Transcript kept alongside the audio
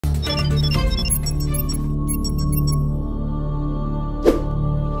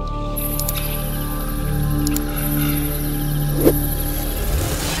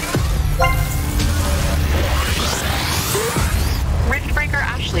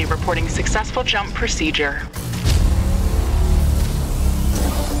reporting successful jump procedure.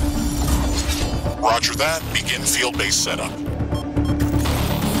 Roger that. Begin field-based setup.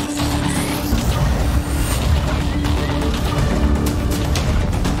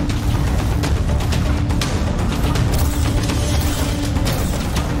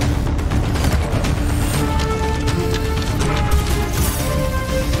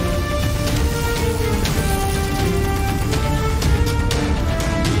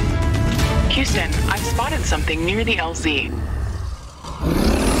 Houston, I've spotted something near the LZ.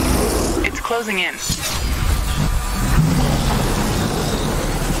 It's closing in.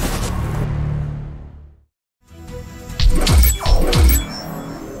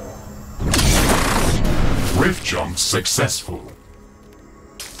 Rift jump successful.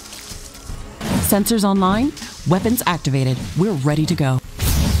 Sensors online, weapons activated. We're ready to go.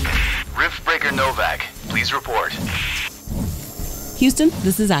 Riftbreaker Novak, please report. Houston,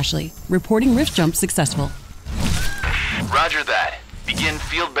 this is Ashley, reporting rift jump successful. Roger that. Begin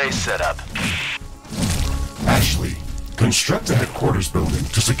field-based setup. Ashley, construct a headquarters building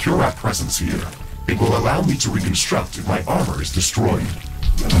to secure our presence here. It will allow me to reconstruct if my armor is destroyed.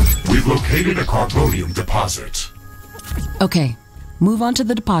 We've located a carbonium deposit. Okay, move on to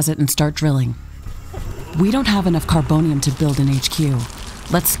the deposit and start drilling. We don't have enough carbonium to build an HQ.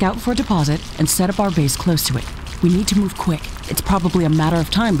 Let's scout for a deposit and set up our base close to it. We need to move quick. It's probably a matter of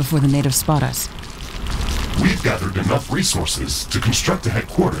time before the natives spot us. We've gathered enough resources to construct a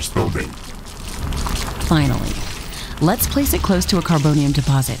headquarters building. Finally. Let's place it close to a carbonium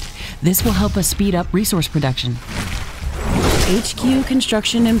deposit. This will help us speed up resource production. HQ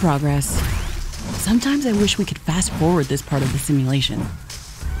construction in progress. Sometimes I wish we could fast forward this part of the simulation.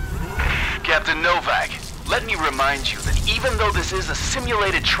 Captain Novak, let me remind you that even though this is a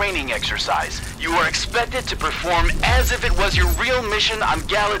simulated training exercise, you are expected to perform as if it was your real mission on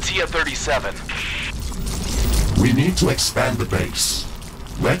Galatea 37. We need to expand the base.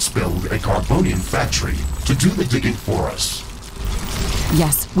 Let's build a carbonium factory to do the digging for us.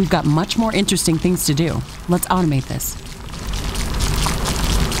 Yes, we've got much more interesting things to do. Let's automate this.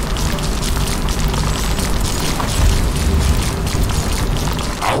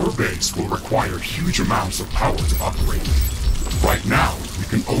 Our base will require huge amounts of power to operate. Right now, we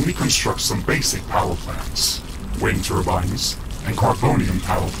can only construct some basic power plants, wind turbines, and carbonium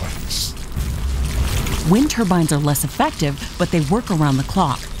power plants. Wind turbines are less effective, but they work around the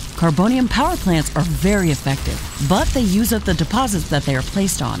clock. Carbonium power plants are very effective, but they use up the deposits that they are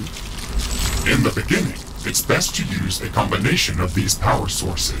placed on. In the beginning, it's best to use a combination of these power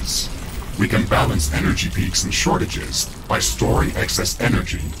sources. We can balance energy peaks and shortages by storing excess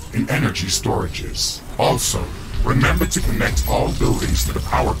energy in energy storages. Also, remember to connect all buildings to the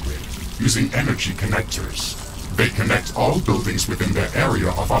power grid using energy connectors. They connect all buildings within their area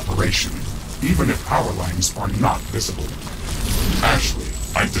of operation, even if power lines are not visible. Ashley,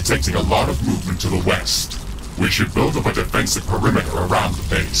 I'm detecting a lot of movement to the west. We should build up a defensive perimeter around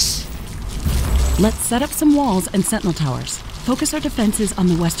the base. Let's set up some walls and sentinel towers. Focus our defenses on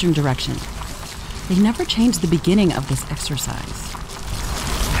the western direction. They never changed the beginning of this exercise.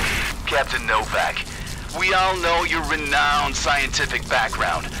 Captain Novak, we all know your renowned scientific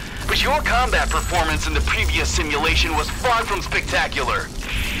background, but your combat performance in the previous simulation was far from spectacular.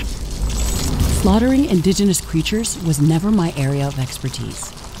 Slaughtering indigenous creatures was never my area of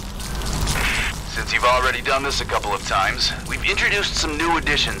expertise. Since you've already done this a couple of times, we've introduced some new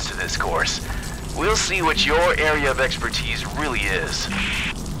additions to this course. We'll see what your area of expertise really is.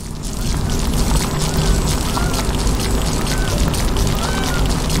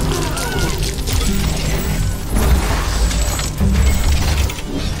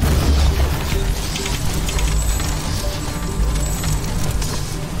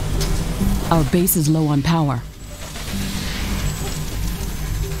 Our base is low on power.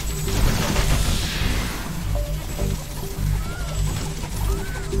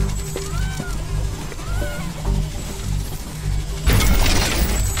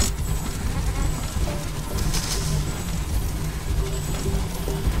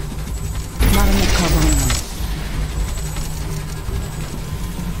 Not enough carbonium.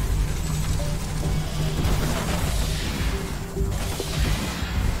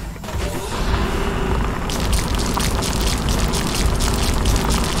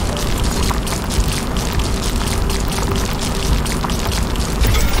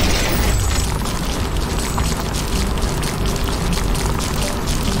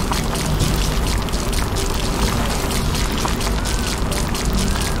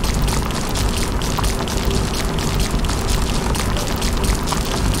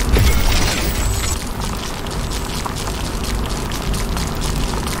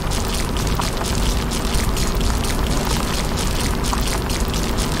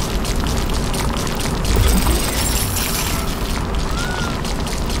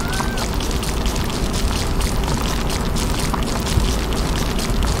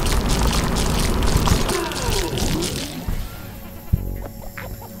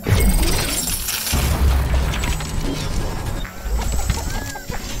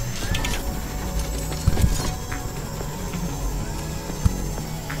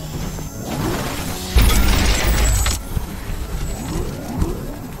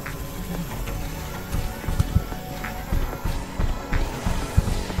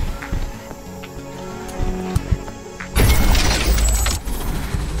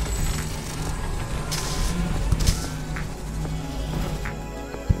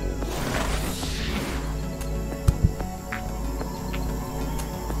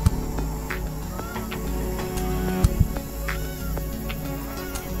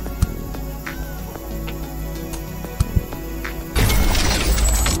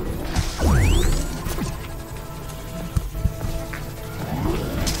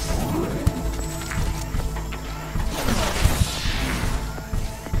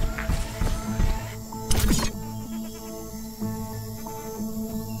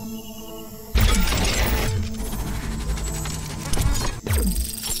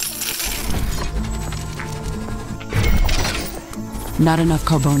 Not enough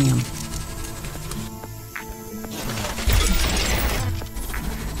carbonium.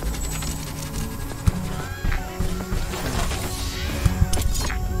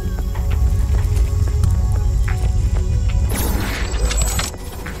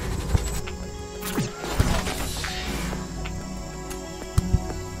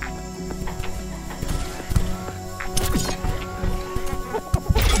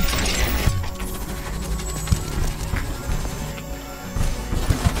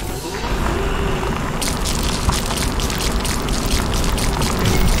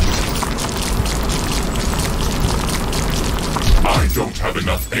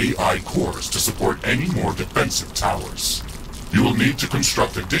 AI cores to support any more defensive towers. You will need to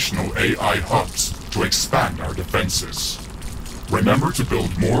construct additional AI hubs to expand our defenses. Remember to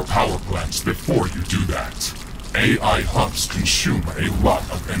build more power plants before you do that. AI hubs consume a lot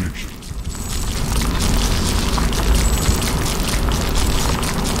of energy.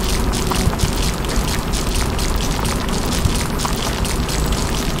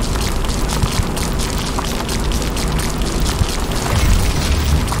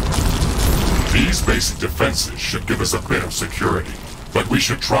 These basic defenses should give us a bit of security, but we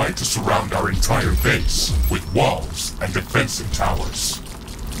should try to surround our entire base with walls and defensive towers.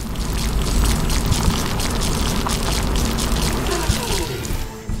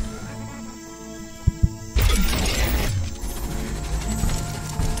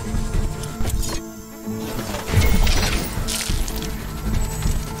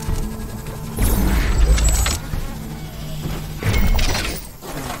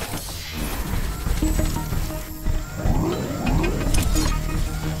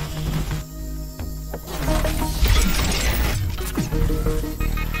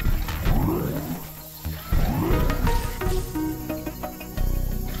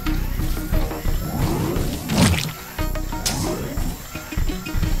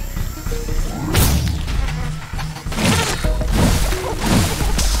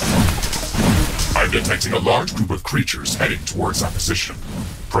 Detecting a large group of creatures heading towards our position.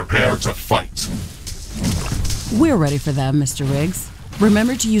 Prepare to fight. We're ready for them, Mr. Riggs.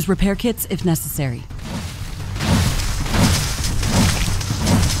 Remember to use repair kits if necessary.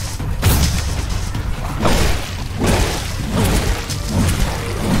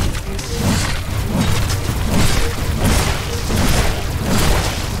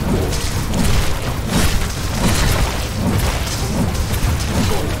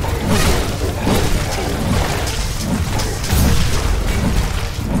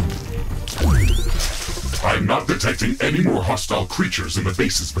 I'm not detecting any more hostile creatures in the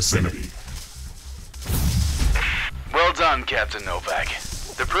base's vicinity. Well done, Captain Novak.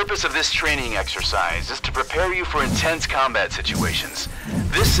 The purpose of this training exercise is to prepare you for intense combat situations.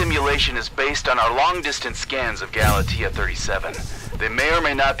 This simulation is based on our long-distance scans of Galatea 37. They may or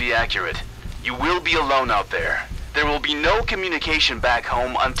may not be accurate. You will be alone out there. There will be no communication back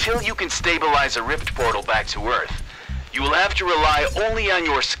home until you can stabilize a rift portal back to Earth. You will have to rely only on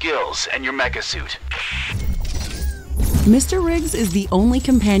your skills and your Mecha-Suit. Mr. Riggs is the only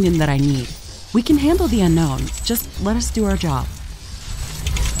companion that I need. We can handle the unknown. Just let us do our job.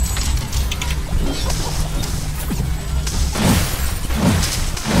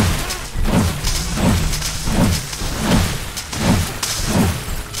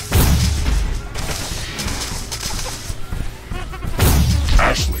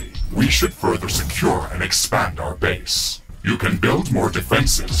 Ashley, we should further secure and expand our base. You can build more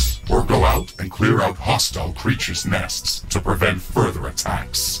defenses, or go out and clear out hostile creatures' nests to prevent further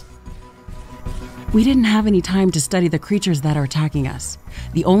attacks. We didn't have any time to study the creatures that are attacking us.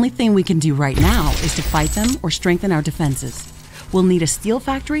 The only thing we can do right now is to fight them or strengthen our defenses. We'll need a steel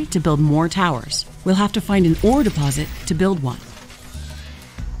factory to build more towers. We'll have to find an ore deposit to build one.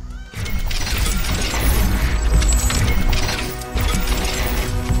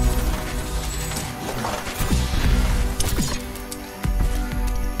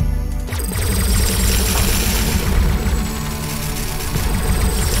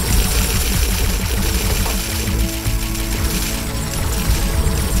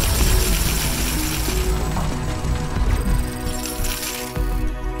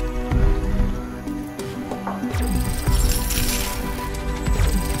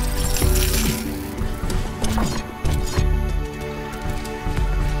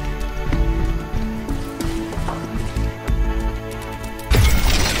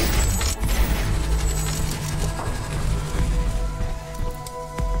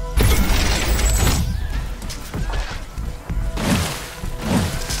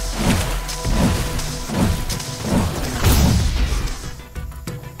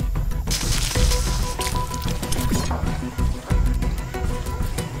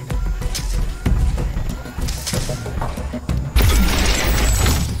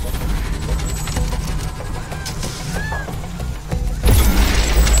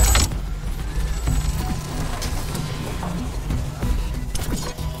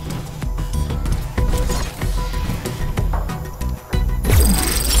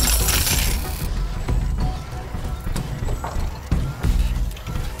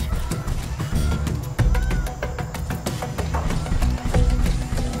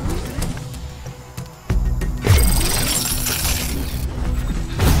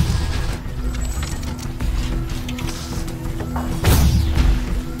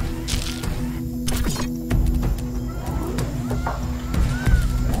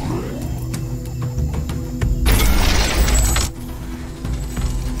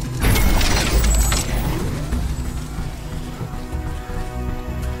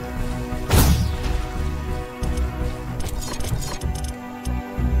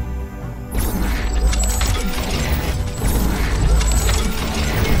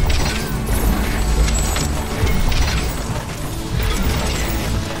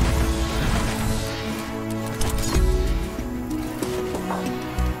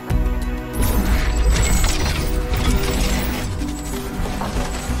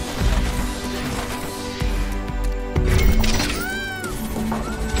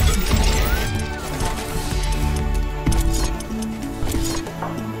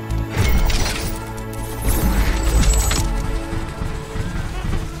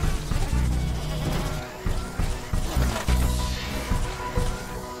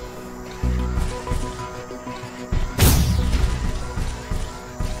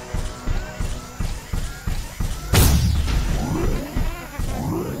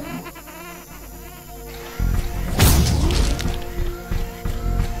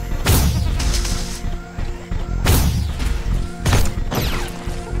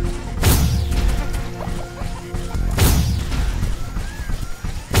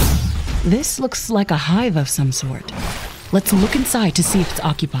 This looks like a hive of some sort. Let's look inside to see if it's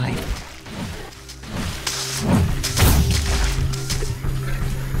occupied.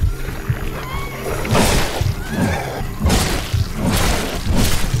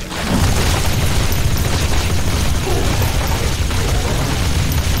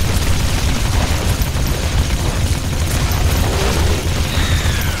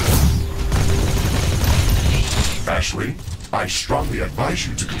 Ashley, I strongly advise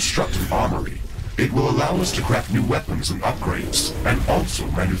you to construct an armory. It will allow us to craft new weapons and upgrades, and also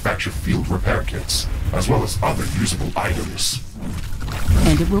manufacture field repair kits, as well as other usable items.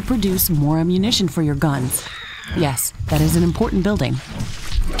 And it will produce more ammunition for your guns. Yes, that is an important building.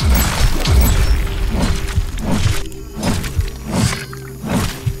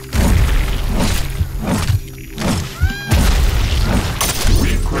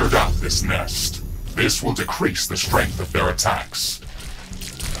 We've cleared out this nest. This will decrease the strength of their attacks.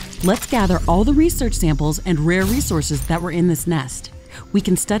 Let's gather all the research samples and rare resources that were in this nest. We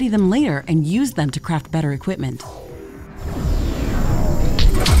can study them later and use them to craft better equipment.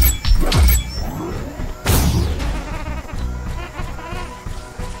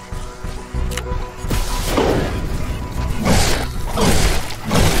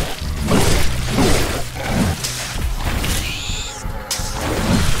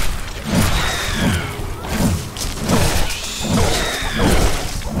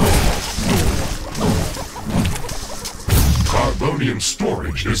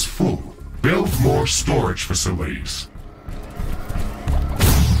 Storage is full. Build more storage facilities.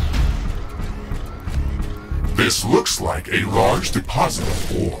 This looks like a large deposit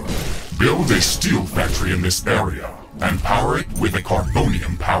of ore. Build a steel factory in this area and power it with a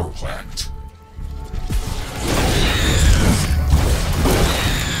carbonium power plant.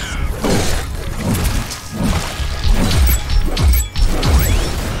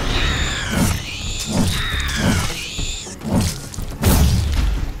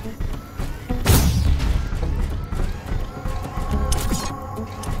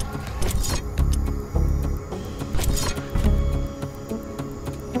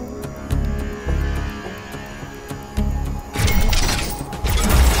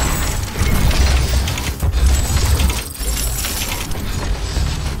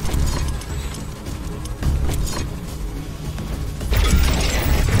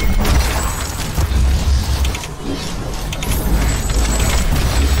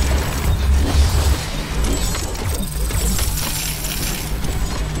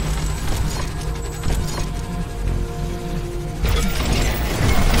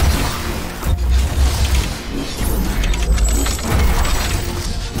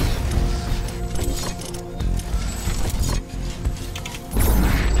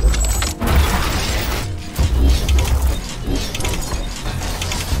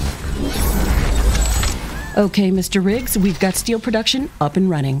 Okay, Mr. Riggs, we've got steel production up and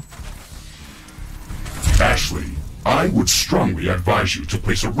running. Ashley, I would strongly advise you to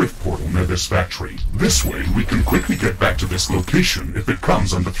place a rift portal near this factory. This way, we can quickly get back to this location if it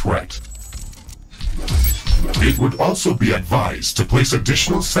comes under threat. It would also be advised to place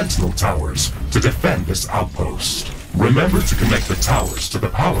additional sentinel towers to defend this outpost. Remember to connect the towers to the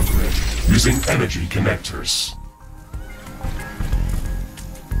power grid using energy connectors.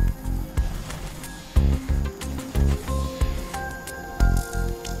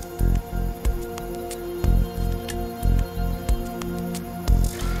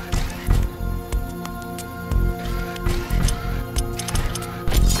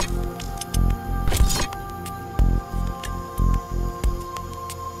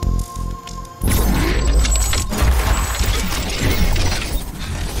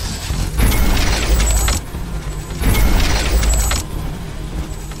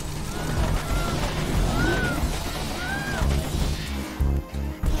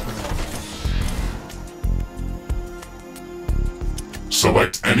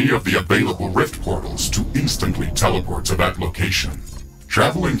 Select any of the available rift portals to instantly teleport to that location.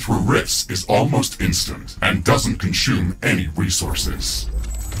 Traveling through rifts is almost instant and doesn't consume any resources.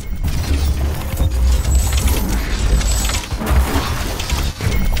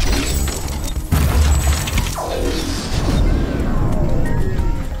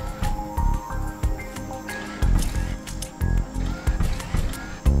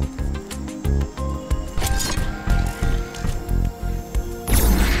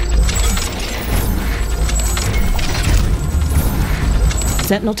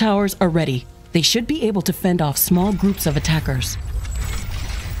 Sentinel towers are ready. They should be able to fend off small groups of attackers.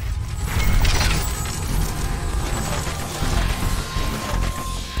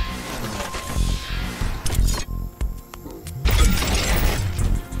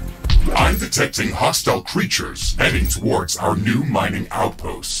 I detecting hostile creatures heading towards our new mining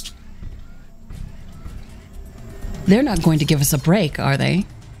outpost. They're not going to give us a break, are they?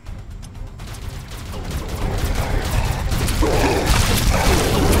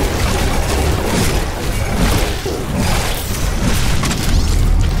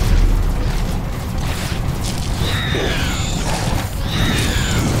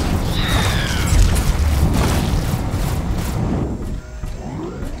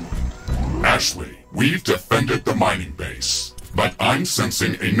 Ashley, we've defended the mining base, but I'm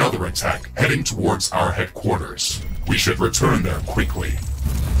sensing another attack heading towards our headquarters. We should return there quickly.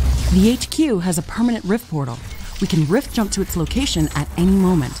 The HQ has a permanent rift portal. We can rift jump to its location at any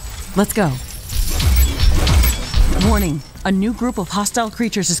moment. Let's go. Warning, a new group of hostile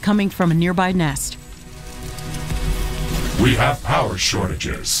creatures is coming from a nearby nest. We have power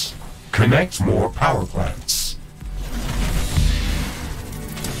shortages. Connect more power plants.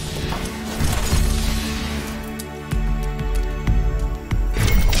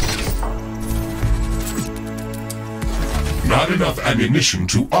 Not enough ammunition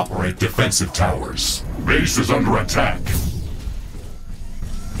to operate defensive towers. Base is under attack.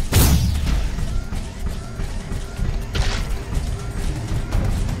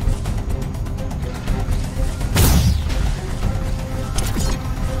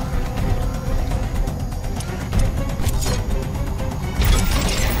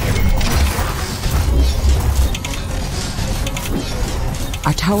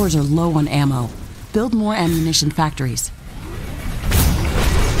 Our towers are low on ammo. Build more ammunition factories.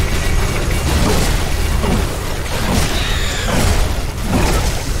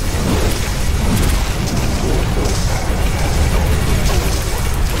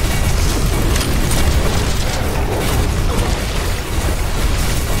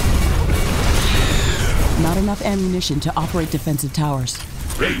 Not enough ammunition to operate defensive towers.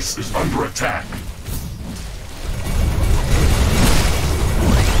 Base is under attack.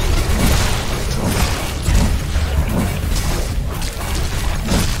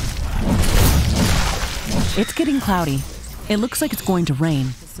 It's getting cloudy. It looks like it's going to rain.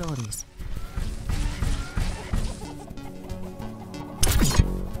 Facilities.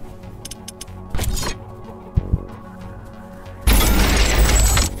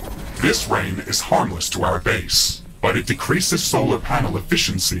 This rain is harmless to our base, but it decreases solar panel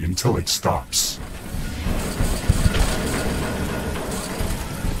efficiency until it stops.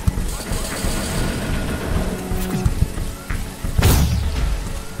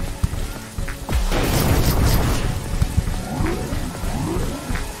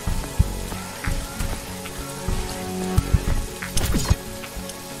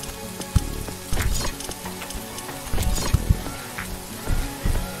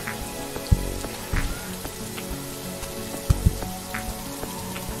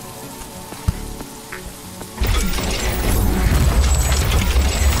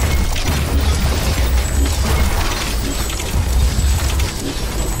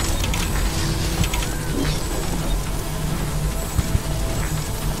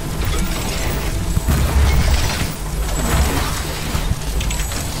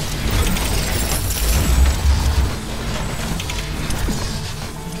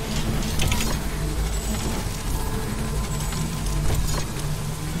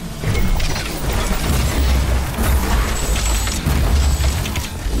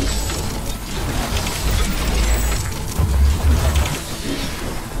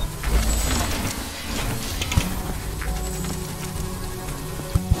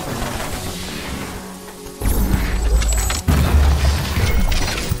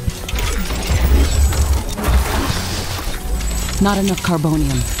 Not enough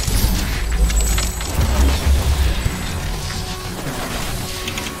carbonium.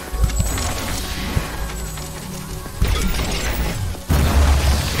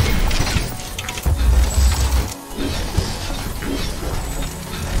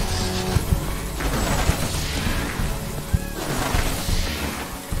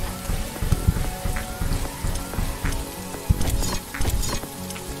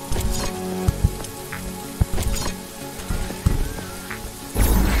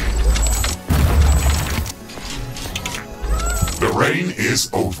 The rain is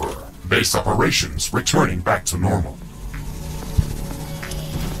over. Base operations returning back to normal.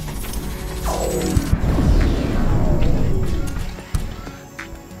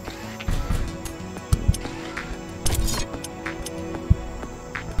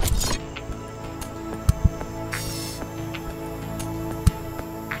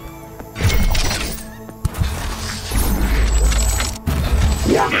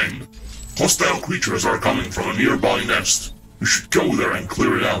 Warning! Hostile creatures are coming from a nearby nest. You should go there and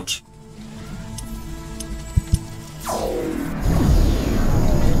clear it out.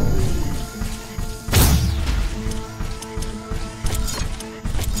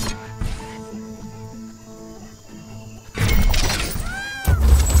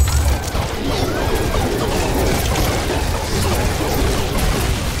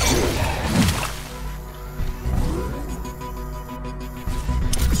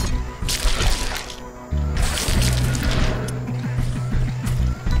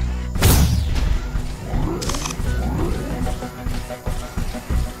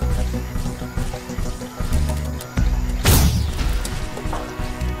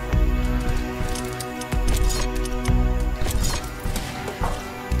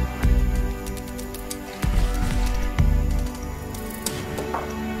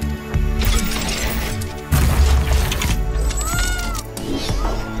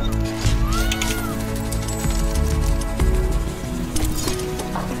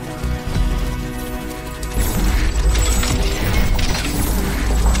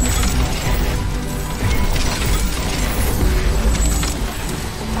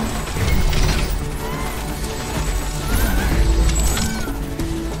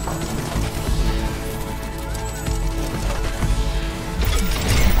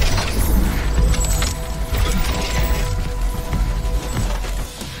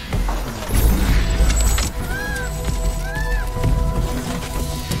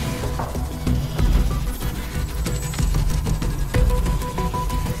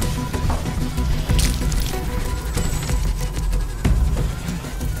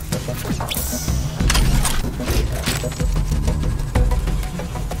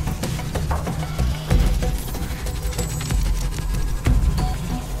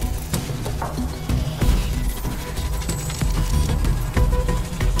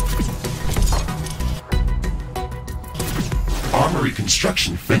 primary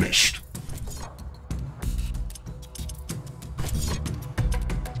construction finished.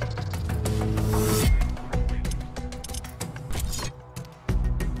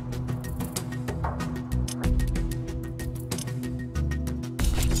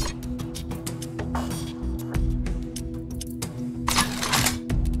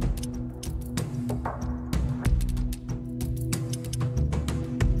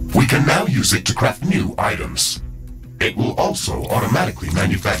 We can now use it to craft new items. It will also automatically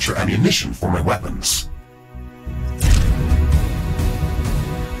manufacture ammunition for my weapons.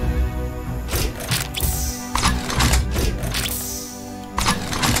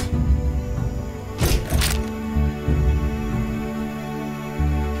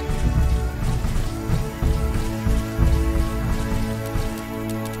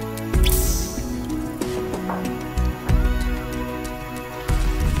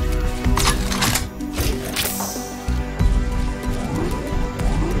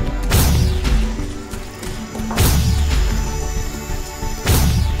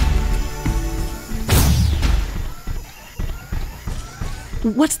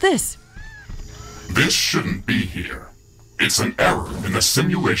 What's this? This shouldn't be here. It's an error in the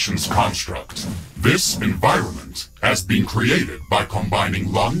simulation's construct. This environment has been created by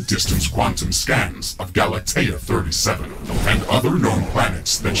combining long-distance quantum scans of Galatea 37 and other known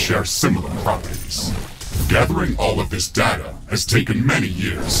planets that share similar properties. Gathering all of this data has taken many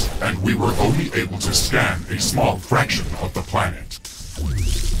years, and we were only able to scan a small fraction of the planet.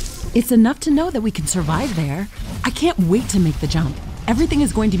 It's enough to know that we can survive there. I can't wait to make the jump. Everything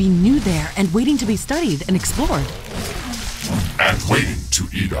is going to be new there and waiting to be studied and explored. And waiting to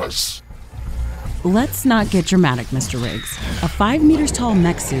eat us. Let's not get dramatic, Mr. Riggs. A 5 meters tall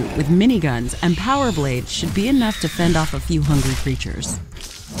Mecha-Suit with miniguns and power blades should be enough to fend off a few hungry creatures.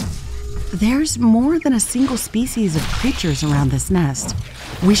 There's more than a single species of creatures around this nest.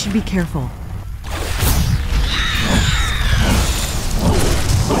 We should be careful.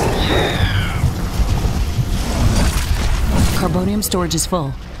 Carbonium storage is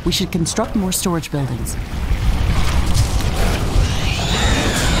full. We should construct more storage buildings.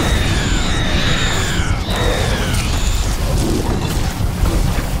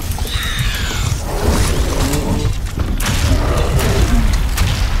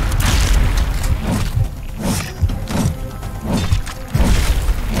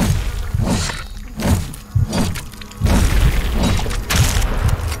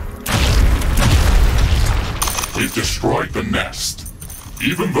 We've destroyed the nest.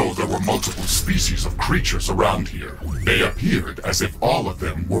 Even though there were multiple species of creatures around here, they appeared as if all of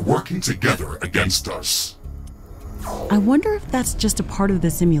them were working together against us. I wonder if that's just a part of the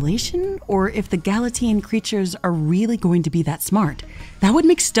simulation, or if the Galatean creatures are really going to be that smart. That would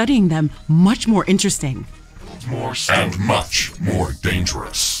make studying them much more interesting. And much more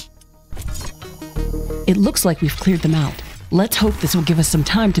dangerous. It looks like we've cleared them out. Let's hope this will give us some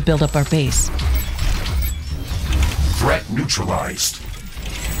time to build up our base. Threat neutralized.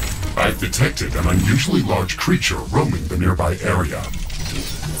 I've detected an unusually large creature roaming the nearby area.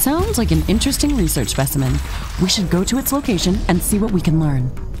 Sounds like an interesting research specimen. We should go to its location and see what we can learn.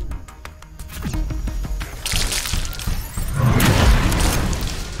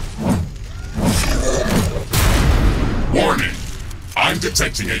 Warning! I'm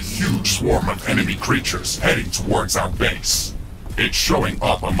detecting a huge swarm of enemy creatures heading towards our base. It's showing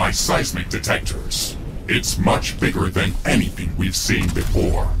up on my seismic detectors. It's much bigger than anything we've seen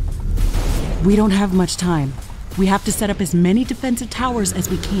before. We don't have much time. We have to set up as many defensive towers as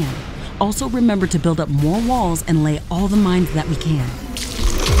we can. Also remember to build up more walls and lay all the mines that we can.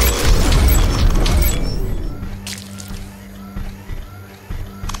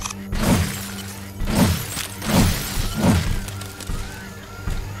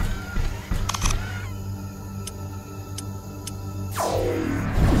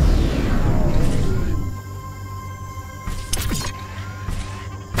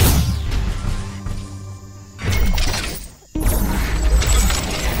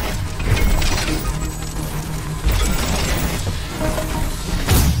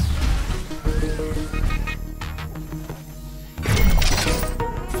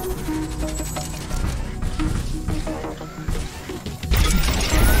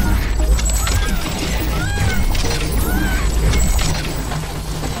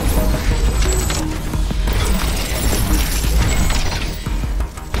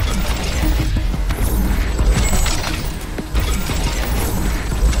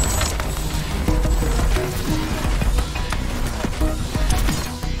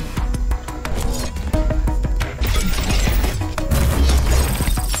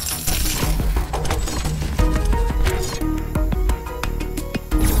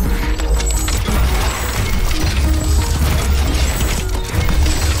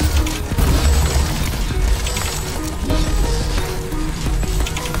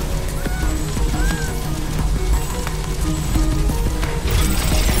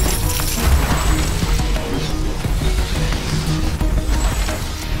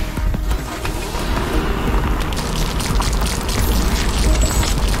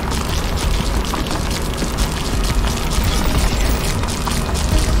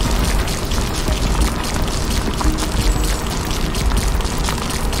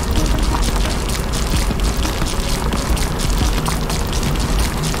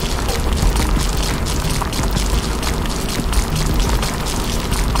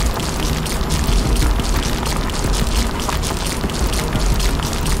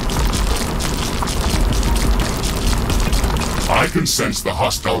 can sense the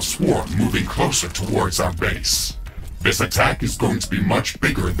hostile swarm moving closer towards our base. This attack is going to be much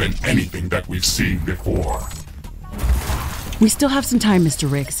bigger than anything that we've seen before. We still have some time,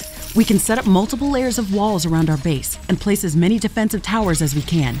 Mr. Riggs. We can set up multiple layers of walls around our base and place as many defensive towers as we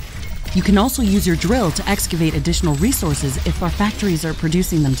can. You can also use your drill to excavate additional resources if our factories are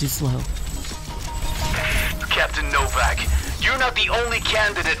producing them too slow. Captain Novak, you're not the only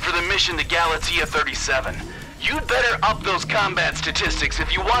candidate for the mission to Galatea 37. You'd better up those combat statistics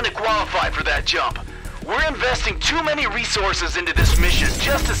if you want to qualify for that jump. We're investing too many resources into this mission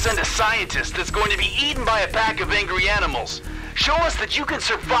just to send a scientist that's going to be eaten by a pack of angry animals. Show us that you can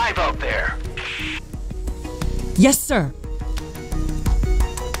survive out there. Yes, sir.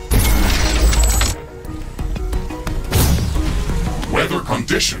 Weather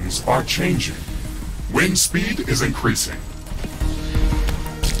conditions are changing. Wind speed is increasing.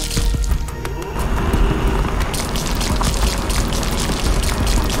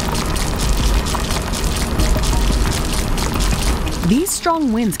 These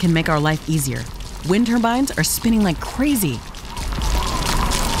strong winds can make our life easier. Wind turbines are spinning like crazy.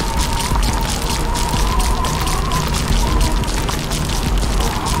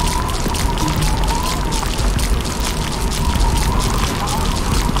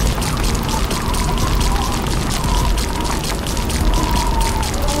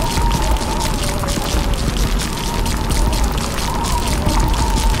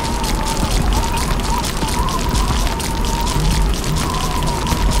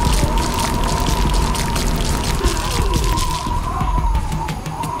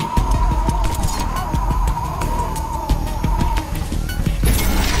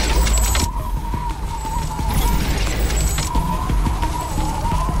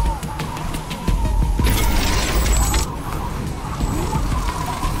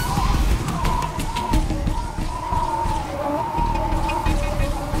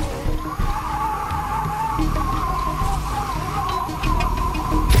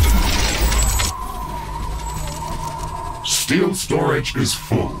 Steel storage is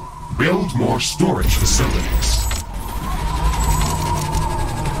full. Build more storage facilities.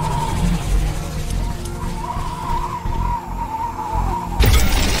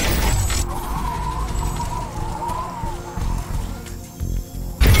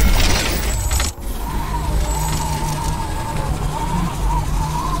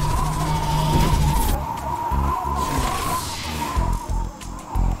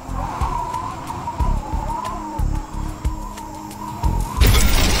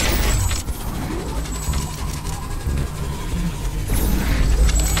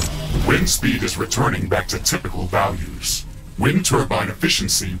 Wind speed is returning back to typical values. Wind turbine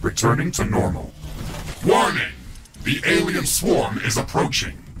efficiency returning to normal. Warning! The alien swarm is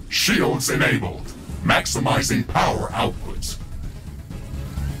approaching. Shields enabled. Maximizing power output.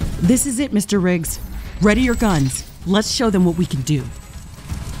 This is it, Mr. Riggs. Ready your guns. Let's show them what we can do.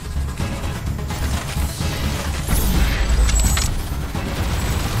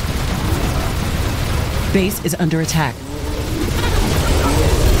 Base is under attack.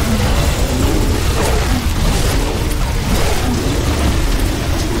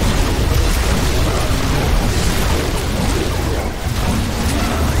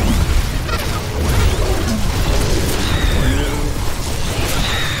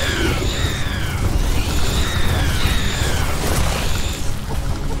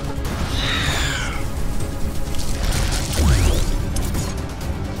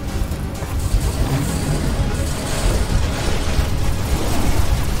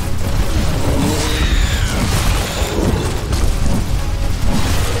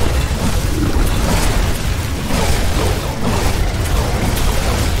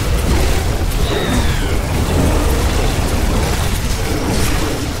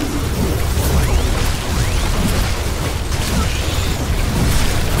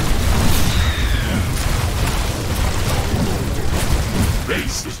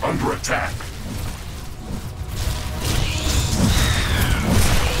 Base is under attack.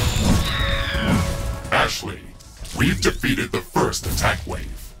 Ashley, we've defeated the first attack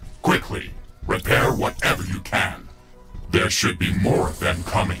wave. Quickly, repair whatever you can. There should be more of them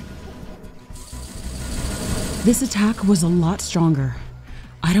coming. This attack was a lot stronger.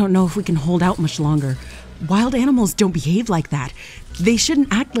 I don't know if we can hold out much longer. Wild animals don't behave like that. They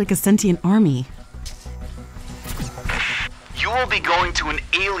shouldn't act like a sentient army. You will be going to an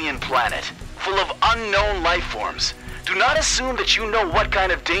alien planet full of unknown life forms. Do not assume that you know what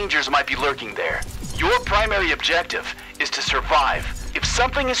kind of dangers might be lurking there. Your primary objective is to survive. If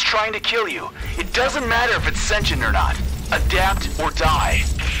something is trying to kill you, it doesn't matter if it's sentient or not. Adapt or die.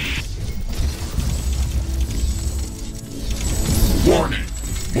 Warning!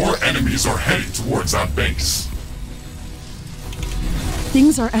 More enemies are heading towards our base.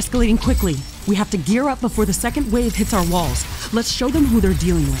 Things are escalating quickly. We have to gear up before the second wave hits our walls. Let's show them who they're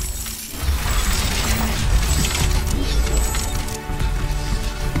dealing with.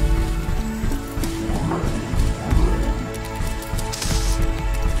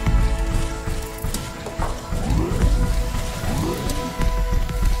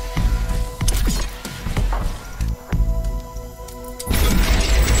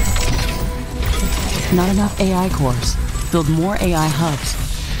 Not enough AI cores. Build more AI hubs.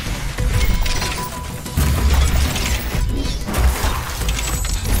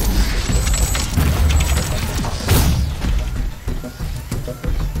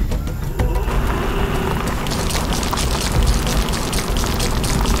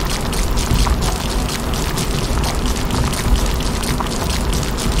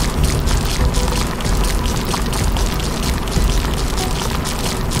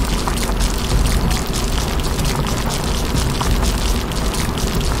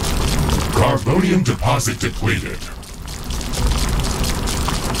 Carbonium deposit depleted.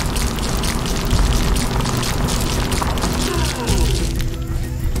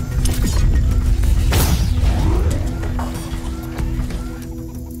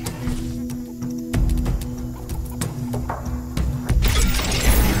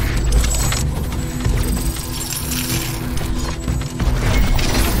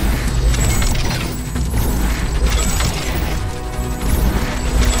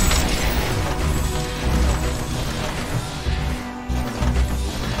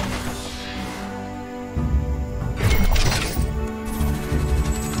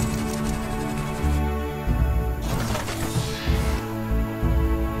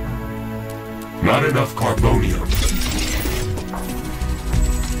 Not enough carbonium.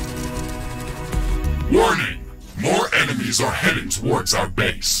 Warning! More enemies are heading towards our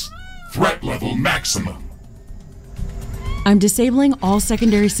base. Threat level maximum. I'm disabling all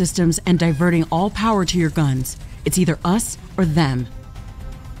secondary systems and diverting all power to your guns. It's either us or them.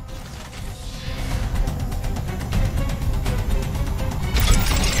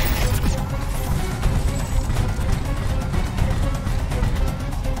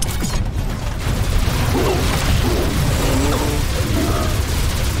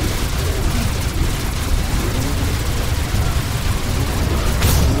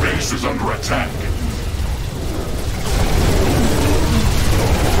 Base is under attack.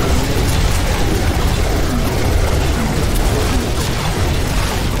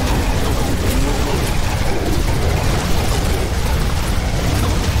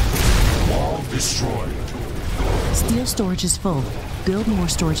 Wall destroyed. Steel storage is full. Build more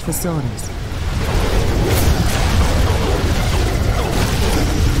storage facilities.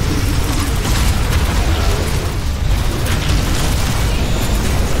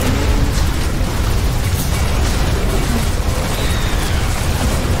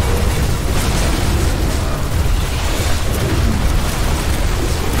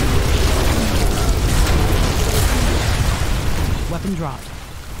 Weapon dropped.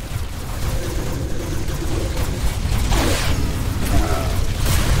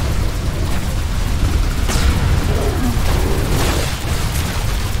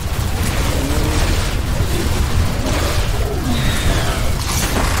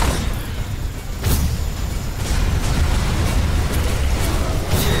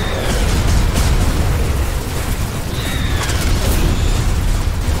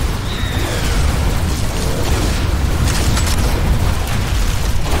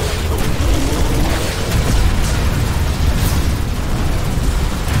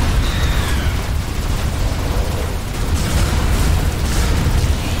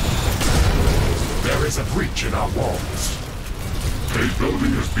 There's a breach in our walls. A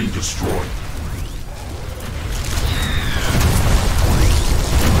building has been destroyed.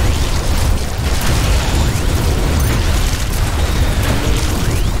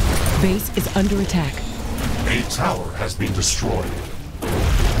 Base is under attack. A tower has been destroyed.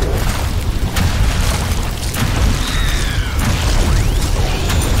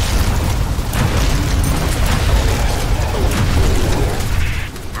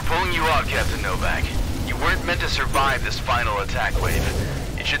 We're pulling you out, Captain Novak. You weren't meant to survive this final attack wave.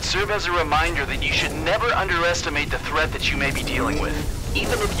 It should serve as a reminder that you should never underestimate the threat that you may be dealing with,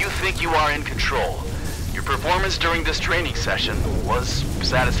 even if you think you are in control. Your performance during this training session was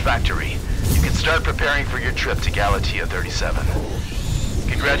satisfactory. You can start preparing for your trip to Galatea 37.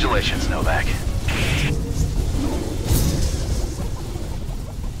 Congratulations, Novak. An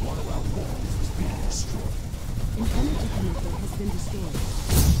energy connector has been destroyed.